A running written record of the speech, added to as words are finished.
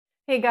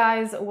Hey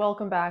guys,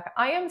 welcome back.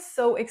 I am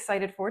so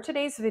excited for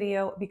today's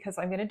video because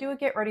I'm going to do a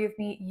get ready with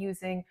me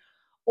using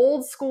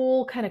old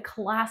school kind of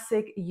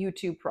classic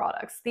YouTube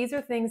products. These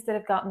are things that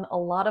have gotten a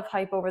lot of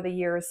hype over the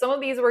years. Some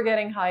of these were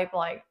getting hype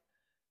like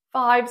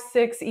 5,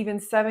 6, even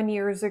 7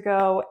 years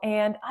ago.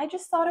 And I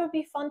just thought it would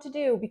be fun to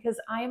do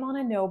because I am on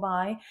a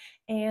no-buy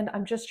and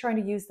I'm just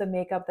trying to use the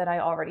makeup that I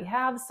already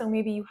have. So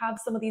maybe you have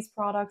some of these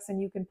products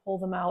and you can pull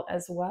them out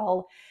as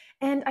well.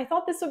 And I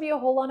thought this would be a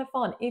whole lot of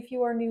fun. If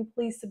you are new,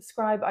 please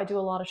subscribe. I do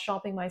a lot of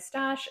shopping my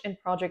stash and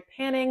project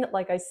panning.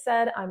 Like I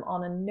said, I'm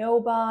on a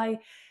no-buy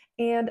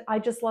and I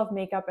just love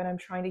makeup and I'm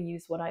trying to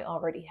use what I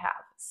already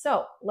have.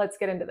 So let's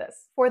get into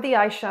this. For the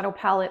eyeshadow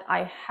palette,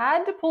 I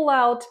had to pull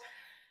out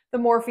the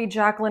Morphe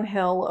Jaclyn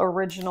Hill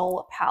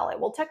original palette.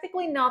 Well,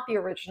 technically not the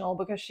original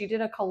because she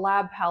did a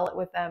collab palette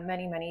with them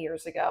many, many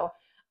years ago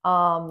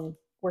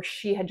where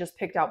she had just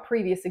picked out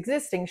previous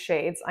existing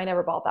shades. I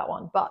never bought that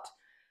one, but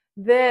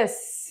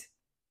this,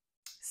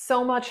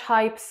 so much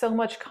hype, so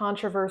much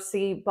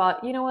controversy,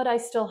 but you know what? I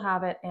still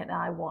have it and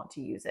I want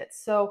to use it.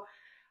 So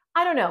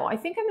I don't know. I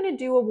think I'm going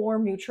to do a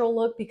warm neutral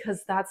look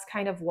because that's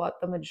kind of what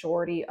the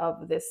majority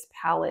of this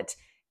palette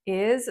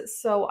is.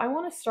 So I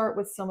want to start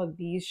with some of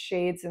these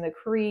shades in the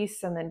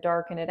crease and then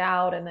darken it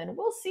out, and then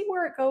we'll see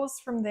where it goes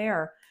from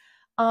there.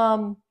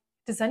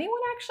 Does anyone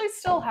actually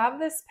still have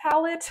this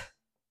palette?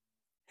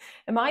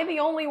 Am I the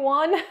only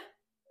one?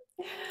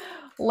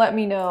 Let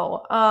me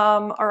know.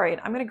 All right,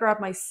 I'm going to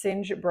grab my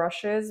Singe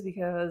brushes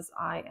because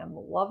I am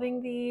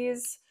loving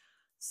these.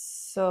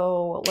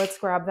 So let's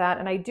grab that.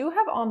 And I do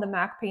have on the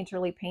MAC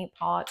Painterly Paint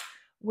Pot,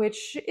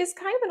 which is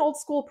kind of an old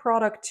school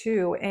product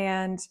too.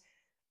 And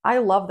I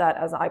love that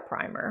as eye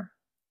primer.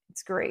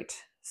 It's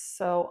great.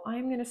 So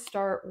I'm going to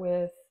start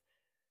with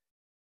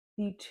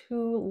the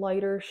two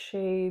lighter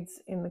shades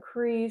in the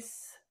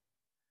crease.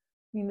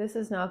 I mean, this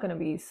is not going to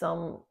be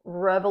some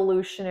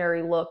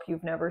revolutionary look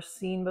you've never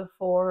seen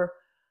before,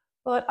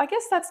 but I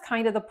guess that's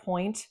kind of the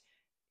point,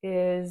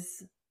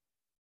 is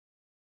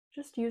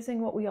just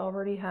using what we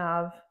already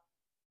have.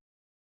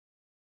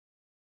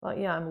 But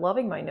yeah, I'm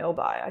loving my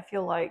no-buy. I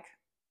feel like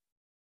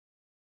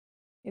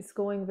it's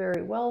going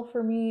very well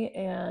for me,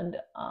 and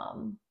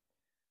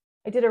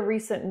I did a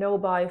recent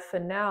no-buy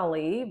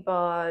finale,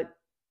 but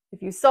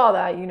if you saw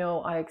that, you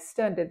know I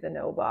extended the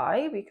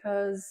no-buy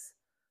because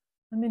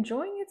I'm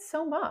enjoying it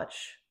so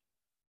much.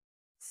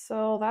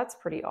 So that's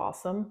pretty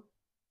awesome.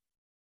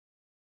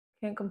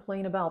 Can't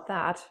complain about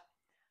that.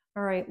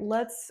 All right,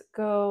 let's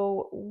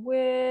go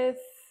with,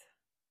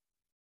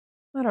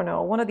 I don't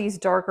know, one of these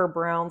darker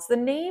browns. The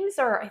names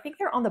are, I think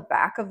they're on the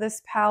back of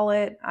this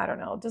palette. I don't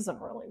know, it doesn't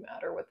really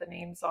matter what the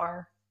names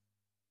are.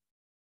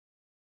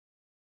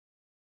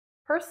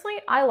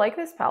 Personally, I like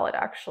this palette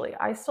actually.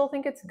 I still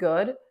think it's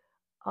good.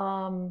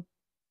 I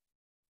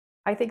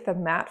think the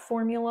matte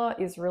formula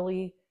is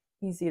really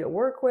easy to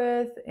work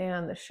with,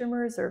 and the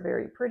shimmers are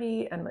very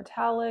pretty and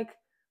metallic.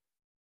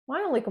 My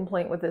only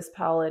complaint with this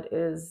palette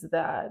is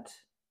that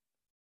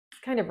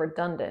it's kind of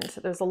redundant.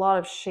 There's a lot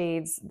of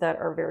shades that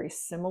are very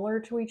similar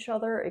to each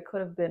other. It could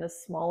have been a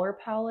smaller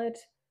palette,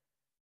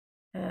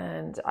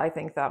 and I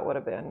think that would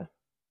have been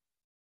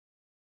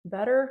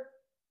better.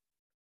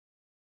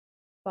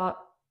 But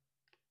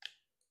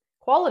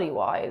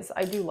quality-wise,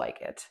 I do like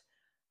it.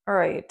 All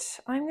right,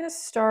 I'm going to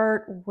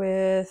start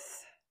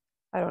with,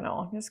 I don't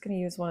know, I'm just going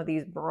to use one of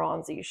these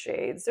bronzy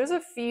shades. There's a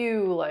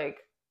few like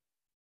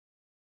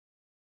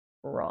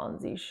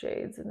bronzy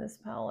shades in this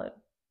palette.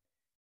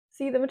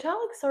 See, the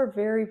metallics are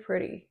very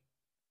pretty.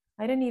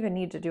 I didn't even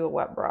need to do a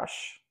wet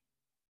brush.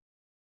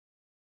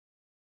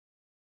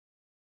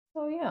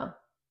 So yeah,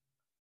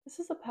 this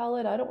is a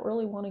palette I don't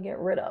really want to get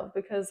rid of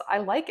because I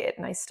like it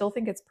and I still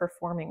think it's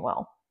performing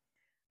well.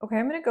 Okay,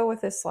 I'm going to go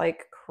with this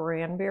like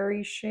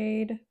cranberry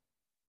shade.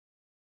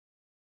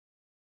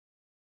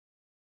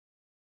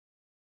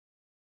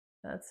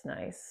 That's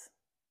nice.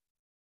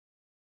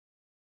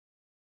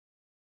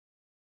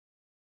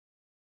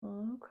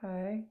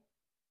 Okay.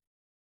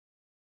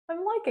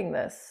 I'm liking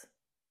this.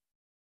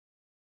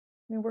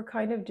 I mean, we're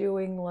kind of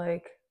doing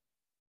like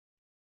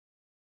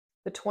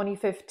the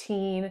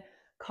 2015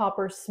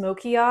 copper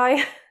smoky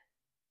eye.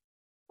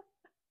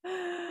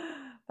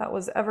 That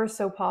was ever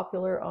so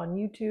popular on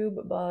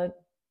YouTube,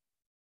 but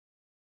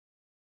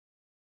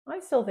I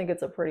still think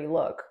it's a pretty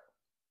look.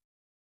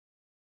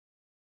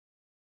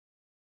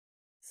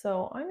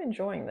 So I'm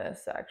enjoying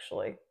this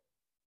actually.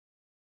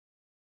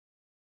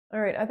 All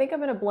right, I think I'm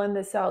going to blend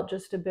this out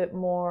just a bit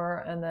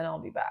more and then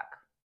I'll be back.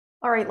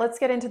 All right, let's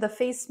get into the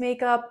face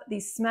makeup, the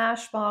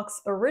Smashbox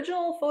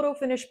Original Photo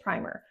Finish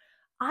Primer.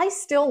 I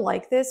still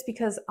like this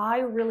because I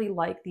really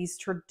like these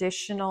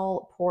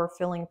traditional pore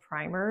filling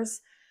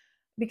primers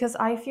because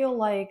I feel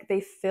like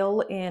they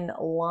fill in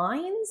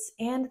lines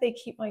and they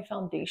keep my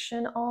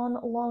foundation on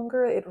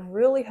longer. It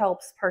really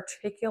helps,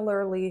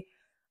 particularly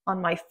on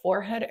my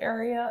forehead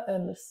area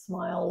and the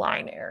smile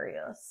line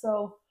area.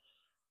 So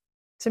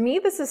to me,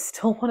 this is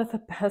still one of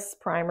the best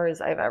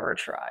primers I've ever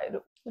tried,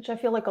 which I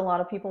feel like a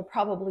lot of people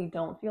probably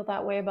don't feel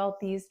that way about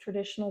these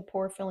traditional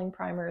pore filling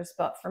primers.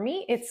 But for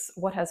me, it's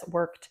what has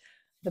worked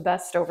the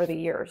best over the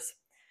years.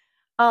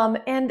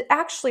 And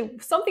actually,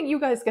 something you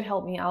guys could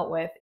help me out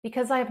with,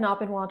 because I have not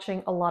been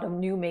watching a lot of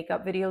new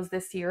makeup videos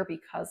this year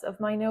because of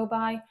my no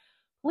buy,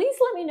 please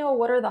let me know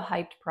what are the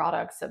hyped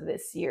products of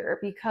this year,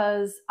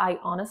 because I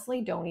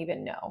honestly don't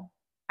even know.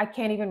 I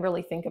can't even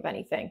really think of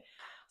anything.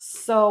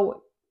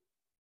 So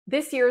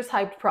this year's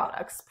hyped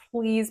products,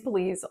 please,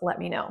 please let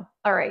me know.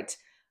 All right.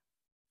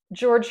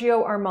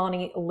 Giorgio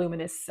Armani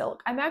Luminous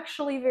Silk. I'm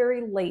actually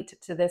very late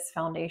to this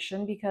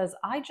foundation because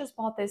I just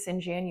bought this in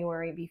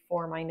January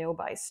before my no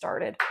buy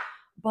started.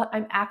 But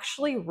I'm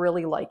actually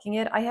really liking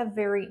it. I have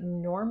very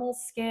normal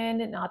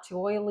skin, not too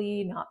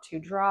oily, not too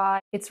dry.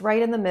 It's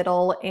right in the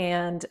middle,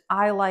 and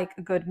I like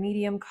a good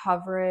medium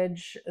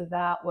coverage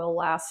that will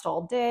last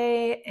all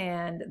day.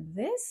 And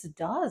this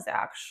does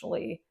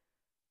actually.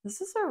 This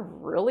is a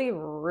really,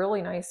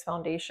 really nice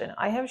foundation.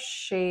 I have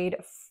shade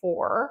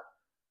 4.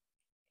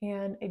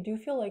 And I do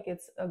feel like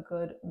it's a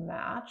good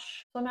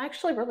match. So I'm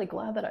actually really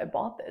glad that I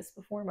bought this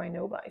before my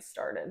no buy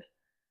started.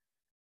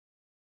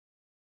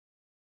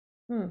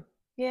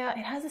 Yeah,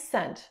 it has a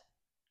scent.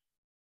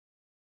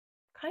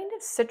 Kind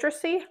of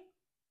citrusy.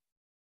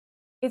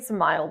 It's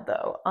mild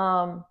though.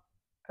 I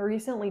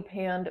recently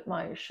panned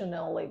my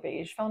Chanel Le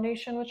Beige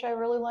foundation, which I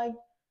really like.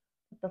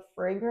 The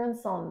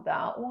fragrance on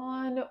that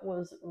one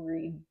was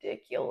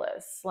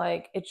ridiculous.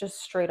 Like, it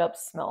just straight up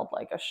smelled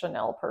like a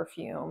Chanel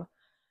perfume.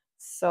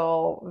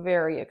 So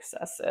very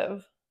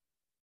excessive.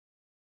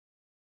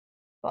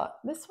 But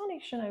this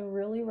foundation I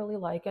really, really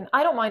like. And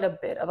I don't mind a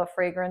bit of a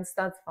fragrance.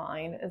 That's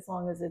fine, as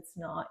long as it's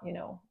not,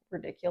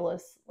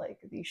 ridiculous like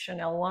the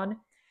Chanel one.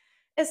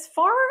 As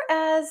far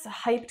as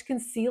hyped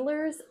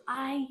concealers,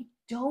 I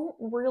don't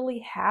really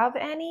have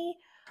any.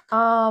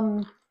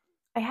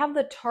 I have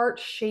the Tarte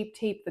Shape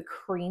Tape, the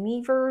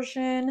creamy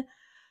version.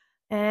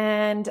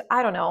 And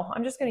I don't know,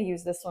 I'm just going to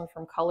use this one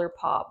from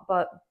ColourPop.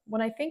 But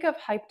when I think of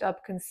hyped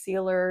up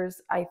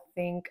concealers, I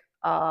think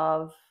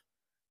of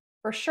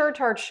for sure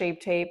Tarte Shape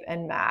Tape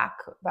and MAC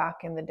back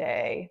in the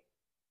day,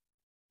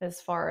 as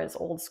far as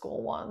old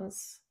school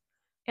ones.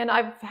 And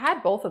I've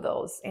had both of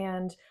those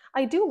and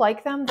I do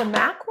like them. The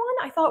MAC one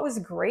I thought was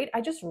great.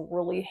 I just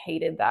really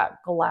hated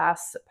that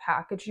glass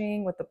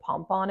packaging with the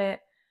pump on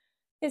it.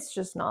 It's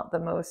just not the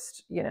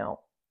most,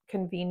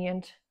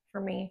 convenient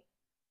for me.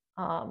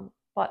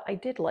 But I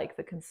did like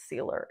the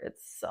concealer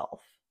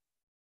itself.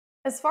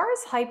 As far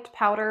as hyped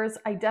powders,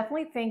 I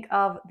definitely think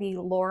of the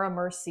Laura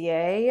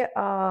Mercier,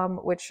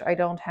 which I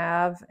don't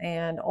have,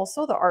 and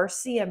also the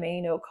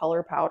RCMA No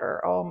Color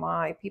Powder. Oh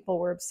my, people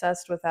were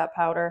obsessed with that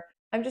powder.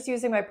 I'm just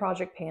using my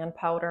Project Pan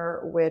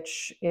powder,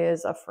 which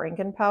is a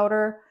Franken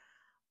powder.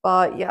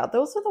 But yeah,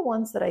 those are the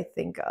ones that I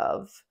think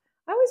of.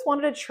 I always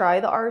wanted to try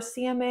the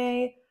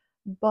RCMA,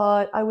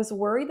 but I was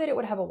worried that it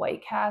would have a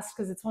white cast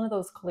because it's one of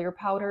those clear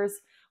powders.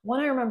 One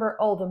I remember,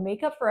 oh, the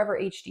Makeup Forever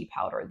HD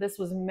powder. This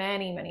was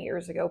many, many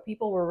years ago.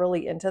 People were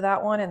really into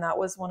that one, and that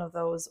was one of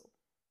those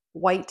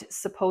white,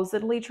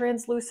 supposedly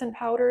translucent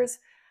powders.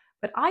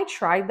 But I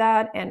tried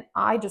that, and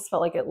I just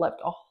felt like it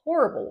left a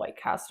horrible white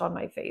cast on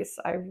my face.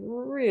 I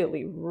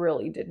really,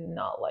 really did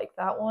not like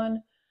that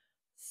one.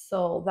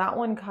 So that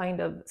one kind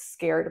of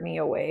scared me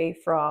away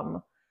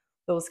from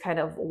those kind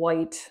of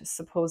white,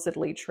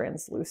 supposedly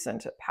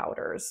translucent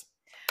powders.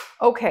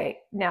 Okay,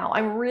 now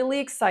I'm really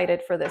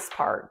excited for this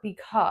part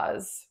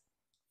because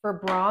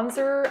for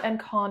bronzer and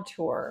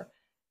contour,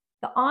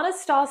 the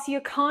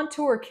Anastasia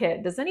Contour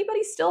Kit. Does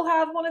anybody still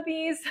have one of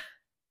these?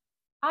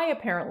 I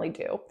apparently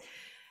do.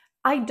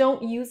 I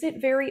don't use it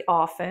very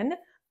often,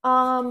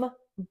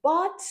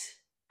 but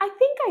I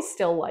think I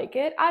still like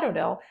it. I don't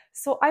know.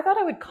 So I thought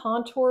I would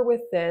contour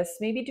with this,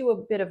 maybe do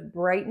a bit of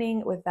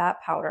brightening with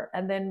that powder,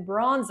 and then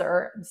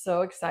bronzer. I'm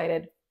so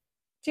excited.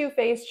 Too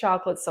Faced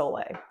Chocolate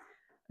Soleil.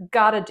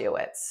 Gotta do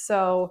it.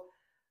 So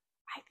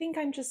I think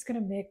I'm just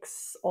gonna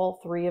mix all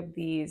 3 of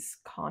these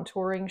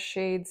contouring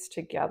shades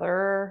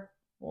together.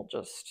 We'll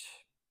just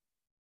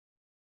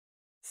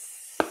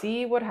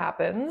see what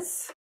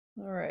happens.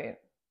 All right.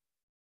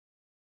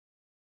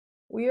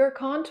 We are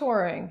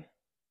contouring.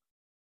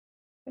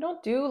 I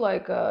don't do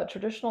like a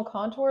traditional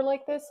contour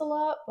like this a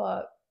lot,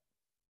 but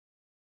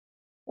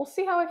we'll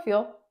see how I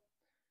feel.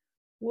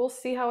 We'll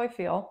see how I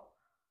feel.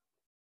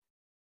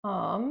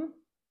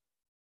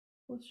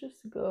 Let's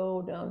just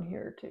go down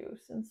here too,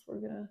 since we're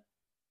gonna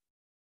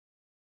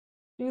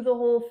do the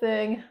whole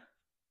thing.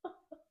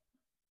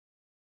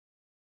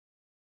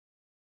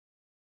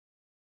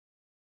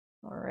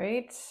 All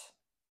right.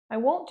 I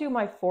won't do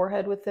my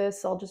forehead with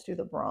this. I'll just do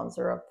the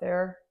bronzer up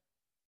there.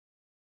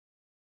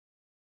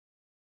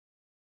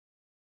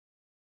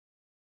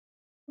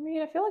 I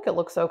mean, I feel like it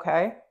looks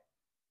okay.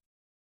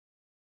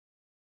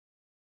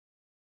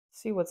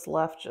 See what's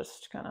left,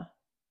 just kind of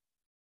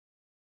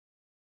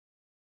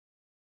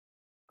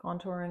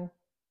contouring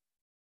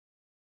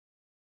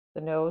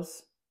the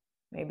nose,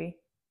 maybe.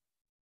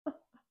 All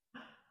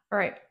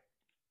right.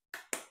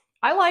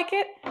 I like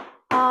it.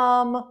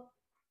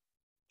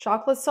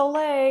 Chocolate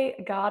Soleil,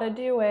 gotta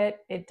do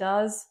it. It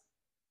does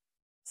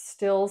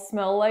still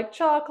smell like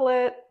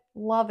chocolate.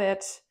 Love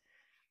it.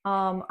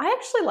 I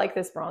actually like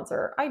this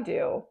bronzer. I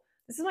do.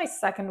 This is my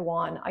second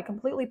one. I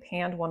completely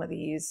panned one of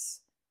these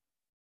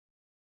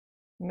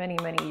many,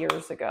 many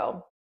years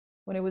ago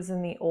when it was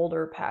in the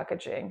older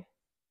packaging.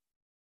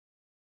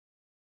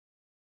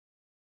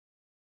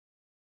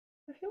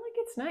 I feel like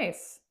it's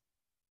nice.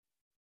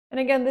 And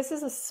again, this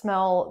is a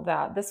smell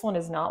that this one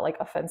is not like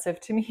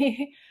offensive to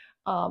me.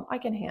 I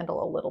can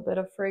handle a little bit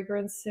of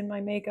fragrance in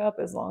my makeup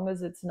as long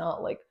as it's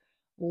not like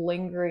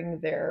lingering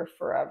there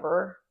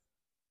forever.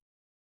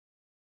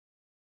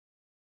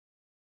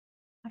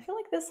 I feel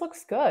like this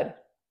looks good.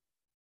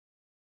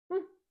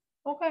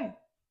 Okay.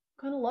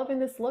 Kind of loving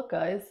this look,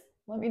 guys.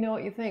 Let me know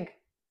what you think.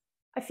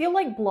 I feel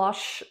like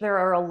blush, there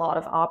are a lot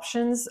of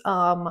options.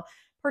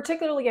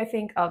 Particularly, I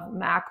think of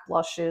MAC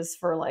blushes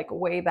for like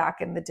way back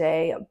in the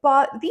day.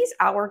 But these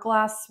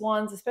hourglass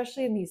ones,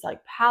 especially in these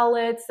like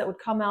palettes that would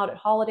come out at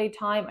holiday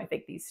time, I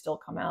think these still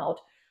come out.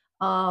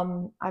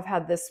 I've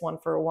had this one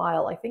for a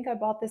while. I think I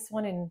bought this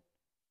one in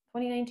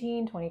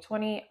 2019,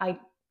 2020. I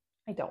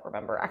don't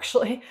remember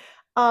actually.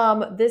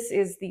 This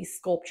is the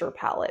Sculpture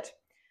palette.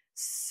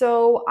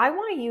 So I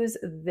want to use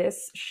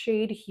this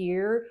shade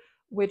here,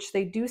 which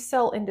they do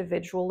sell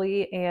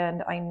individually,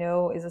 and I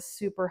know is a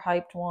super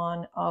hyped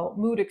one. Oh,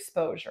 Mood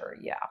Exposure,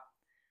 yeah.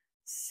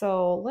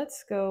 So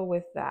let's go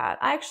with that.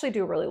 I actually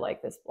do really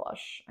like this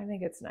blush. I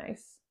think it's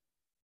nice.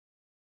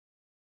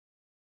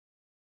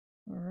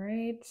 All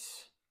right.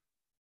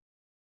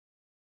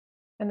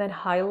 And then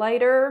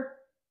highlighter.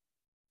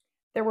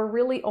 There were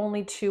really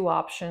only two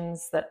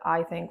options that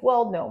I think,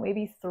 well, no,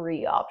 maybe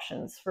three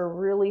options for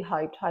really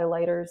hyped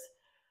highlighters.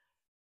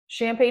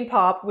 Champagne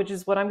Pop, which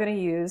is what I'm going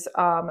to use,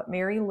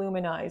 Mary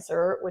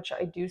Luminizer, which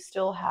I do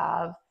still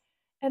have,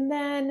 and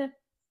then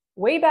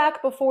way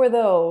back before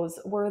those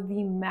were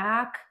the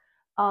MAC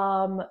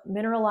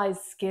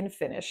mineralized skin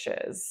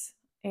finishes,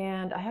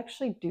 and I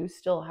actually do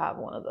still have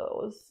one of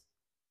those.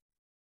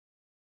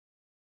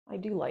 I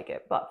do like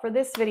it, but for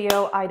this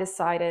video, I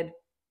decided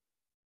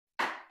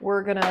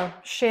we're gonna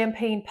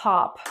Champagne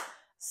Pop.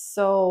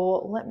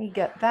 So let me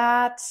get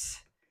that,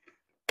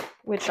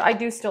 which I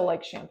do still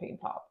like Champagne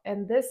Pop.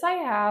 And this I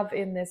have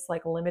in this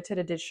like limited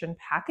edition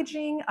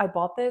packaging. I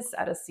bought this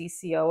at a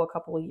CCO a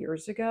couple of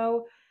years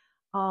ago.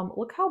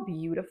 Look how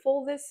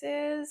beautiful this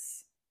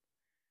is.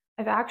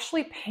 I've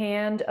actually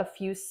panned a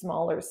few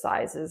smaller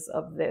sizes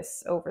of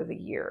this over the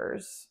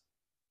years.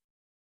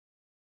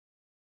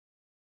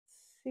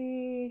 Let's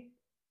see,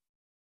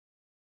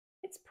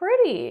 it's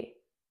pretty.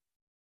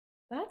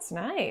 That's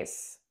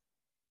nice.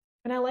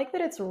 And I like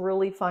that it's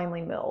really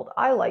finely milled.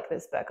 I like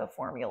this Becca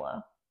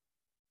formula.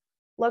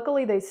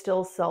 Luckily, they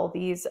still sell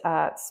these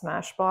at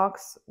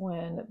Smashbox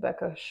when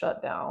Becca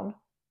shut down.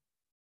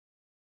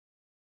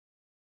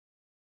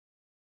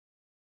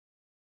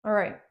 All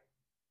right.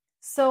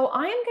 So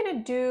I am going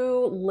to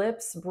do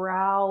lips,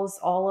 brows,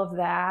 all of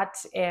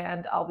that,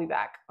 and I'll be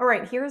back. All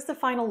right, here's the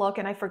final look.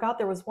 And I forgot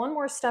there was one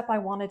more step I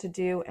wanted to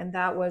do, and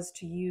that was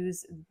to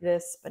use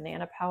this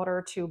banana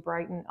powder to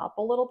brighten up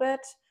a little bit.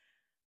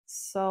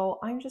 So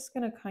I'm just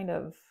going to kind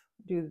of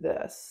do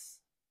this.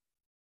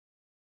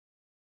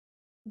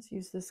 Let's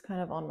use this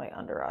kind of on my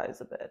under eyes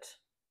a bit.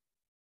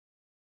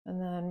 And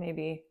then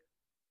maybe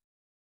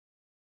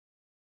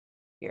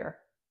here.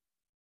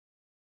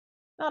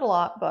 Not a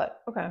lot,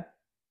 but okay.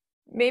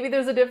 Maybe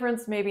there's a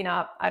difference, maybe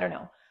not. I don't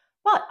know.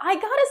 But I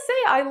gotta say,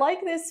 I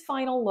like this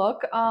final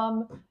look.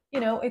 You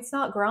know, it's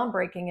not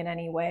groundbreaking in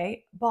any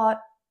way,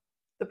 but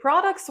the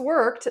products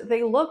worked.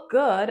 They look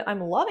good.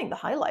 I'm loving the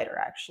highlighter,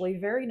 actually.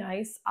 Very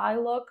nice. I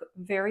look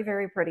very,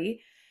 very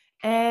pretty.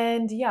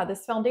 And yeah,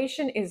 this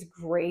foundation is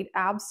great.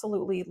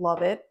 Absolutely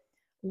love it.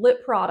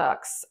 Lip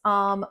products.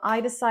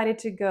 I decided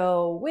to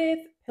go with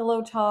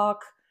Pillow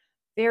Talk.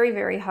 Very,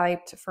 very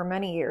hyped for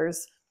many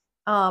years.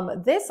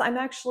 This, I'm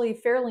actually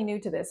fairly new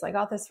to this. I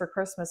got this for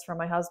Christmas from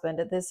my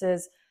husband. This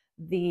is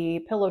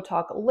the Pillow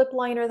Talk lip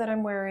liner that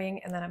I'm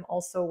wearing, and then I'm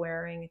also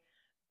wearing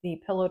the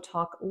Pillow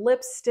Talk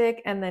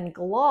lipstick, and then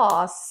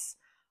gloss.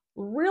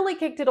 Really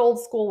kicked it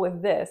old school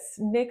with this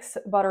NYX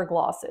Butter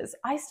Glosses.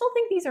 I still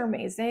think these are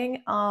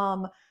amazing.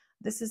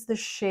 This is the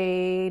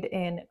shade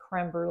in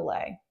Creme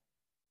Brulee.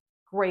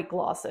 Great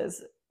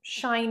glosses.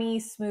 Shiny,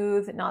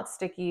 smooth, not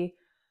sticky.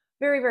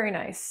 Very, very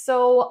nice.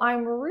 So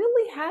I'm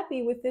really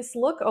happy with this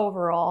look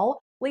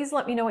overall. Please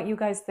let me know what you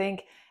guys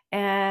think.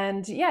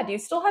 And yeah, do you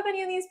still have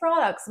any of these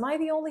products? Am I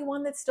the only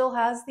one that still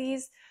has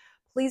these?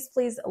 Please,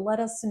 please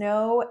let us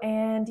know.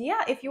 And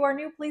yeah, if you are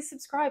new, please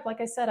subscribe. Like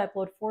I said, I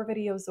upload 4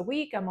 videos a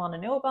week. I'm on a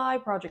no-buy,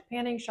 project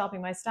panning,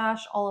 shopping my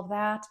stash, all of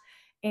that.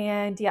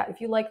 And yeah, if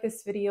you like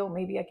this video,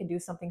 maybe I can do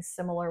something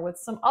similar with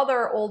some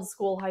other old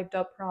school hyped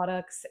up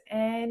products.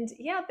 And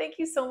yeah, thank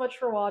you so much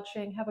for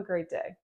watching. Have a great day.